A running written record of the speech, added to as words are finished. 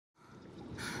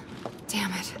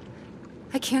Damn it.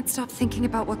 I can't stop thinking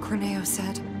about what Corneo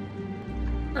said.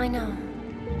 I know.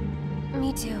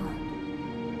 Me too.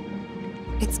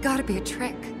 It's gotta be a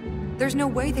trick. There's no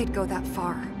way they'd go that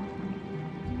far.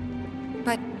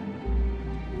 But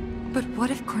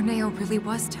what if Corneo really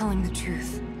was telling the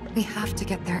truth? We have to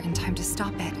get there in time to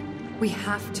stop it. We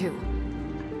have to.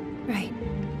 Right.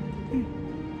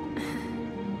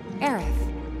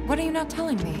 Aerith, what are you not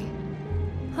telling me?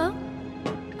 Huh?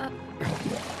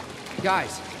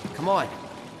 Guys, come on.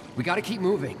 We gotta keep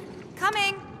moving.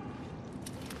 Coming!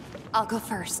 I'll go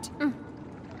first.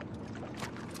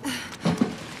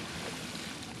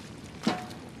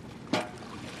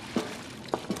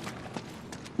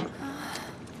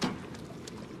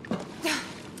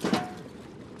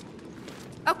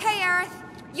 Okay, Aerith.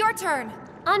 Your turn.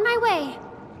 On my way.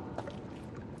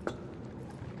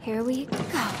 Here we go.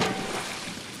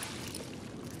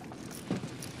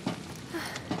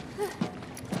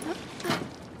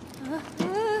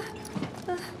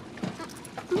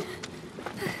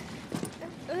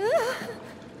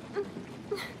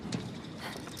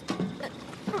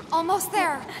 Almost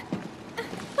there.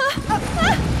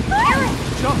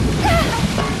 Aerith! Jump!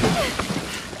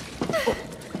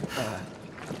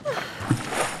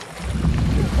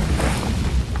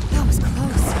 That was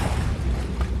close.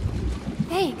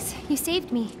 Thanks, you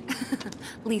saved me.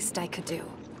 Least I could do.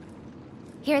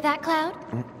 Hear that, Cloud?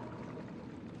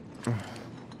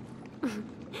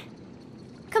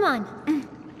 Come on.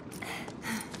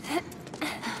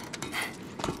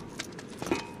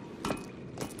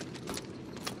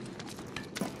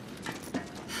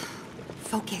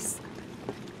 Focus.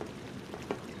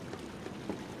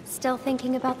 Still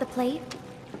thinking about the plate?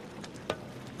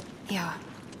 Yeah.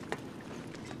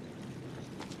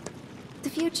 The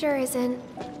future isn't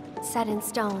set in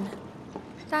stone.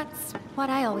 That's what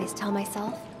I always tell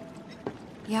myself.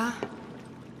 Yeah?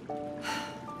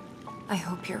 I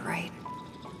hope you're right.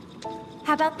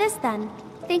 How about this then?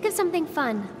 Think of something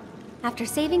fun. After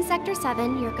saving Sector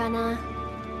 7, you're gonna...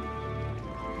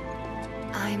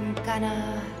 I'm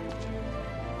gonna...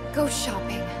 go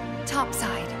shopping.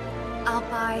 Topside. I'll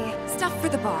buy stuff for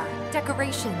the bar.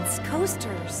 Decorations,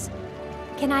 coasters.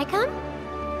 Can I come?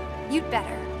 You'd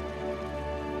better.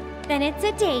 Then it's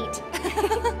a date.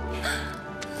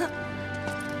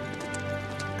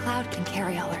 Cloud can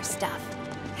carry all our stuff.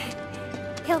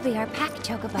 He'll be our pack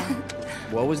chocobo.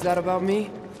 What was that about me?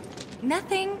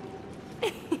 Nothing.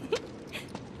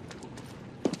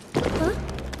 Huh?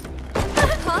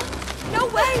 Huh? No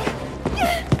way!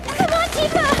 Come on,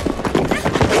 Tifa!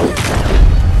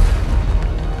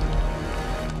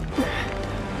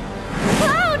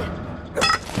 Cloud!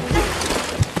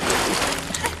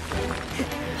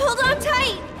 Hold on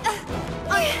tight!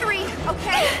 On three,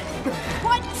 okay?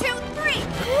 1, 2, 3!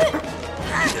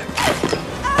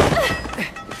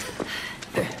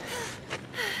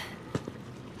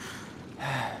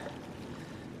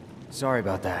 Sorry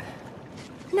about that.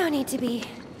 No need to be.